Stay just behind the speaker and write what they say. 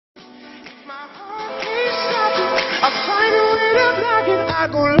Hey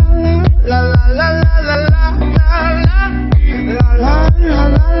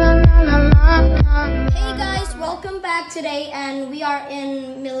guys, welcome back today, and we are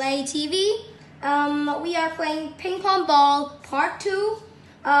in Millet TV. We are playing ping pong ball part 2.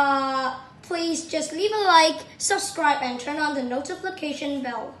 Please just leave a like, subscribe, and turn on the notification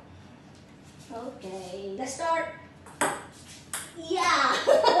bell. Okay, let's start. Yeah,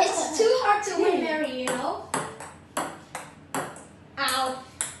 it's too hard to win, Mary, you know? Ow.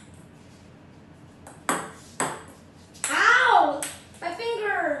 Ow! My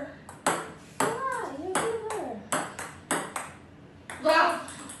finger. Ah, your finger. Wow.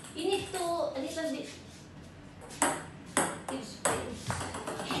 You need to a little bit. Give space.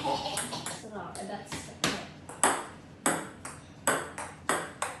 That's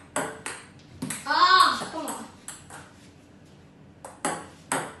come on.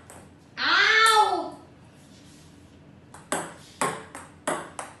 Ow!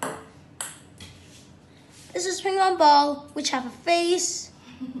 This is ping pong ball, which have a face.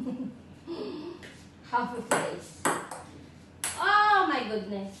 Half a face. Oh my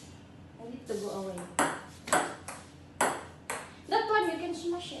goodness. I need to go away. That one you can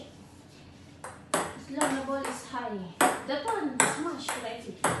smash it. As long the ball is high. That one smash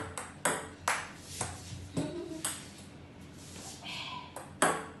already.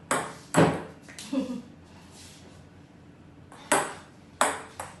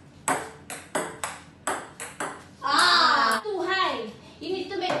 Too high. You need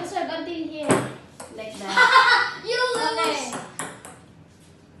to make the serve until here. Like that. You lose.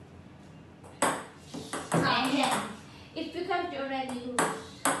 Okay. If you can't, you already lose.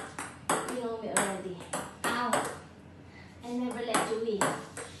 You know me already. Ow. I never let you win.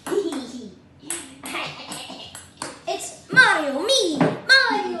 It's Mario, me,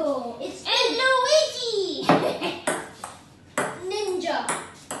 Mario. It's And Luigi! Ninja.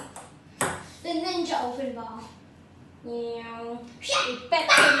 The ninja open ball. Meow. With Pet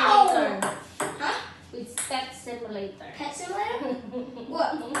Simulator. Huh? With Pet Simulator. Pet simulator? What?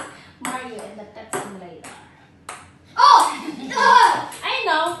 Mario and the Pet Simulator. Oh! I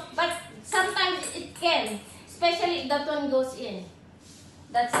know, but sometimes it can. Especially if that one goes in.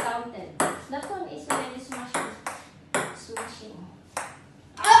 That's counted. That one is already smashing. Smashing.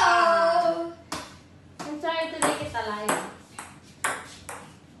 Uh-oh. I'm trying to make it alive.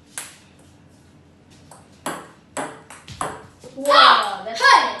 Wow, that's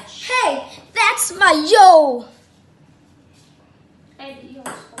Hey! edge. Hey! That's my yo! I did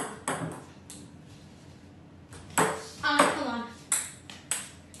yours. Come on.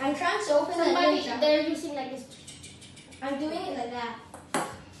 I'm trying to open the Somebody, ninja. they're using like this. I'm doing it like that.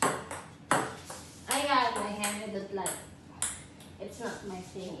 I got my hand with the light. It's not my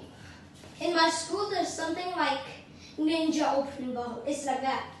thing. In my school, there's something like ninja open ball. It's like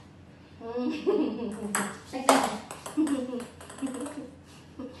that. Like that.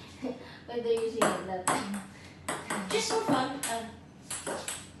 But they're using it that time. Just for fun.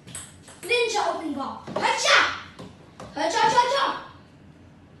 Ninja open ball. Hacha! Hacha, cha,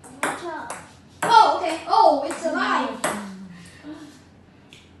 cha! Oh, okay. Oh, it's alive.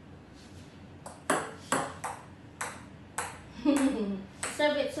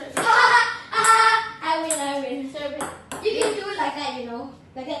 Serve it, serve it. I win. Serve it. You can do it like that, you know.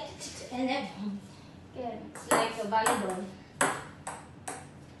 Like that. And then. Yeah, it's like a volleyball.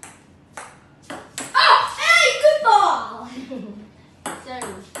 Oh! Hey! Good ball!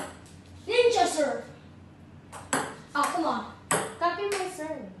 Serve. Ninja serve. Oh, come on. Copy my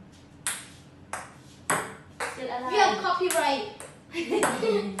serve. Still alive. You have copyright.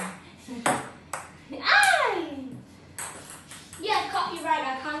 Ay! You have copyright.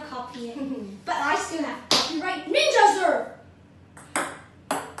 I can't copy it. But I still have copyright. Ninja serve.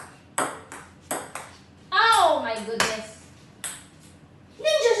 Oh my goodness.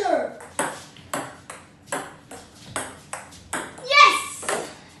 Ninja serve. Yes!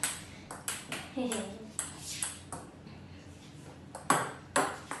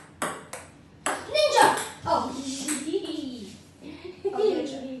 Ninja! Oh. Oh,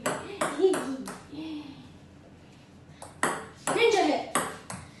 ninja. Ninja hit.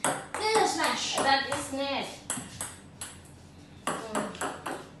 Ninja smash. That is net.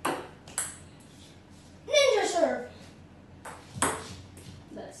 Ninja serve.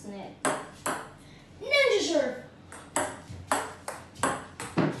 That's net. Ninja serve.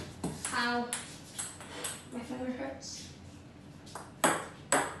 Ow. My finger hurts.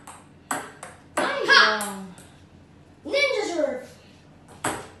 Ha! Ninja serve.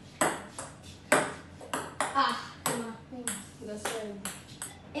 Come on. The serve.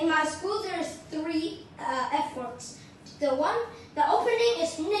 In my school, there's 3 F words. The one The opening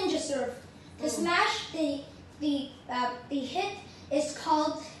is ninja serve. To smash the hit is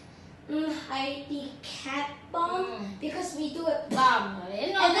called the cat bomb because we do it Bomb.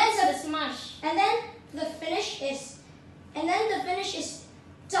 You know, and then that's the smash. and then the finish is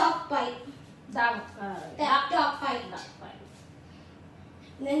dog bite. Dog Dog bite.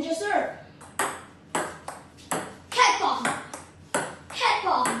 Ninja serve. Cat bomb. Cat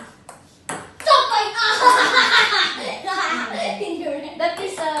bomb. Dog bite. That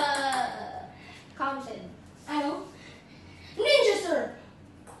is counted. I know. Ninja serve.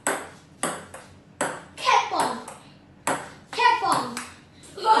 Cat bomb. Cat bomb.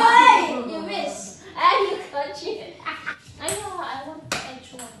 Why? You miss. And you catch it. I know, I want the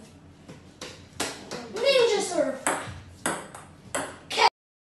edge one. Ninja serve.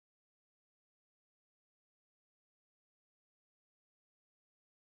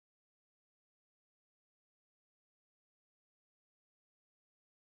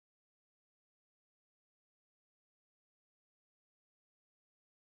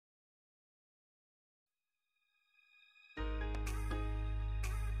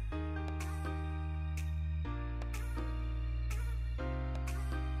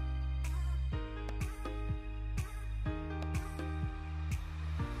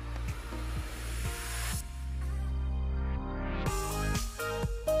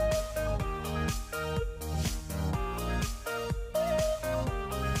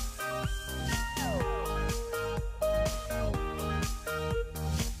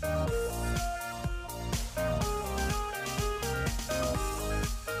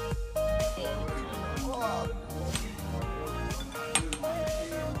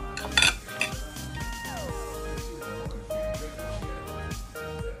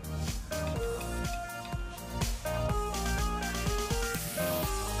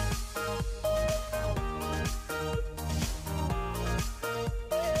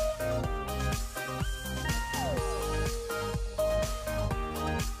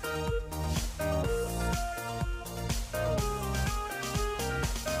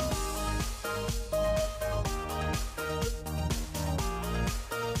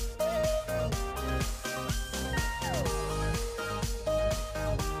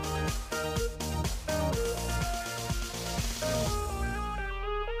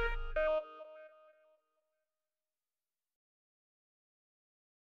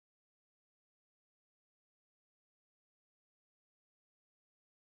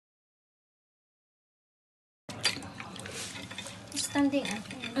 Standing.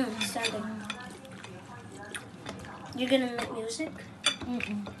 Standing. You're gonna make music?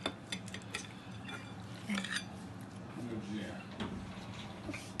 Mm-mm.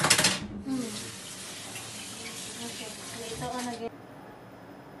 Okay. Dito ka na.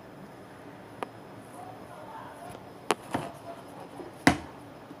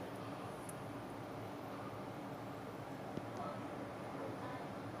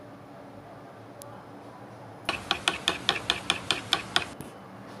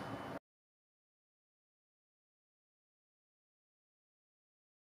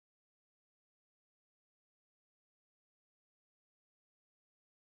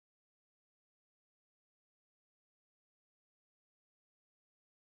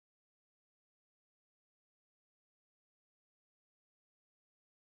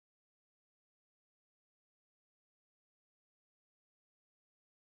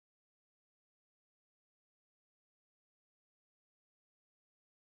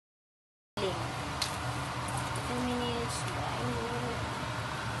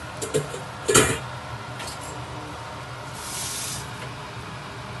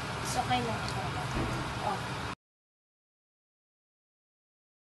 It's okay lang. Oh.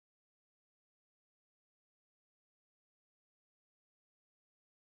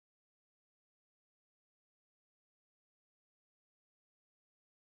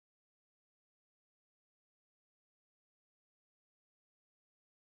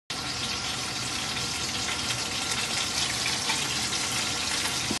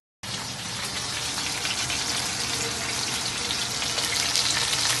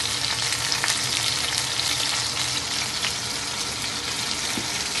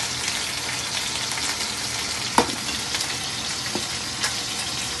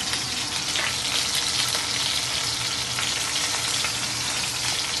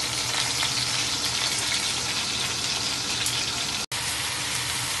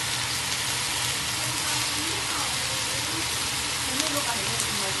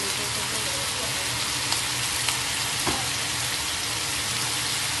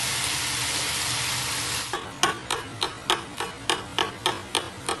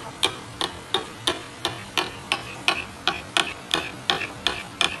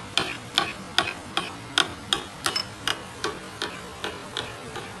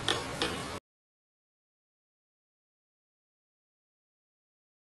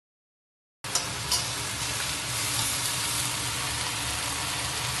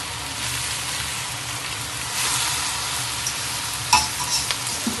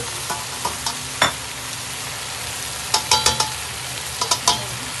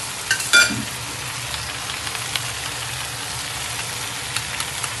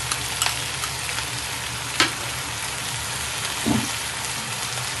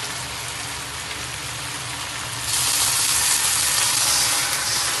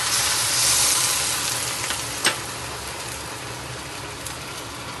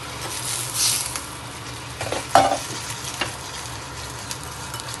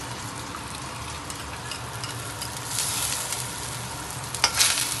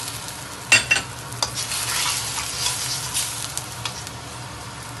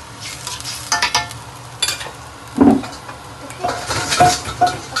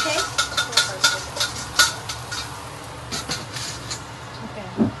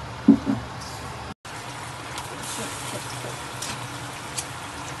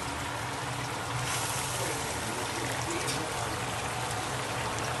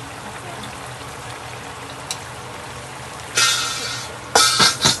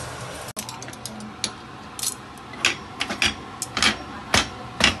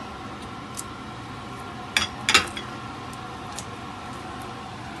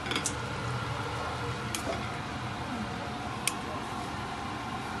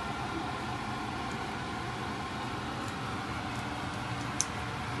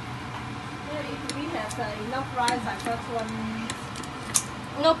 has enough rice. I got one.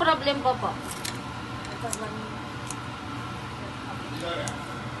 No problem po po. I got one.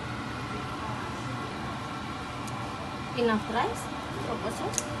 Enough rice? Opo, sir?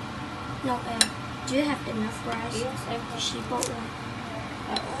 No, do you have enough rice? Yes, I have. She bought one.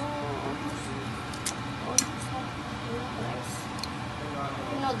 Enough rice.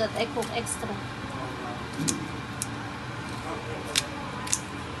 You know that I cook extra.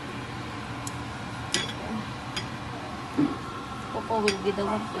 Popo will be the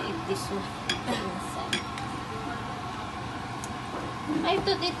one to eat this one. Inside. I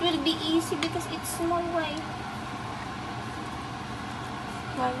thought it will be easy because it's small, why?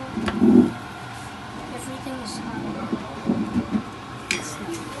 Why not? Everything is hard.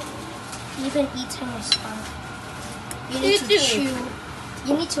 Even eating is hard. You need to Eating. chew.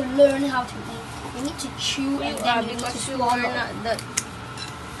 You need to learn how to eat. You need to chew and then you need to Because you are swallow. not that.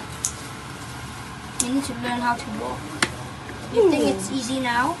 You need to learn how to walk. You think it's easy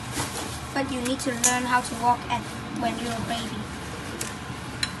now, but you need to learn how to walk when you're a baby.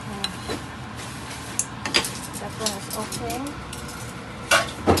 That one is okay.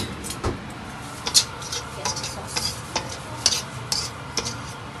 Get the sauce.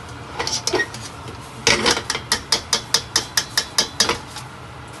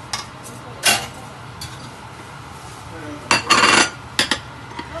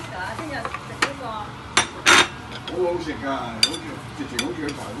 Oscar，聽日食呢個。好好食㗎，好似直情好似去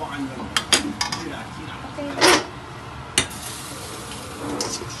台灣咁。知啦知啦。 Okay.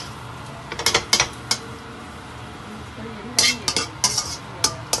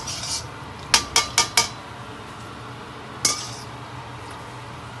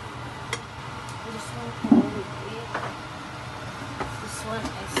 This one cold with it. This one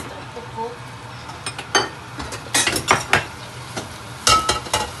I start to cook.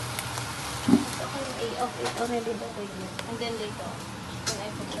 Okay, I off it already the way. And then later, when I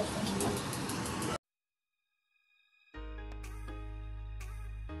put that on.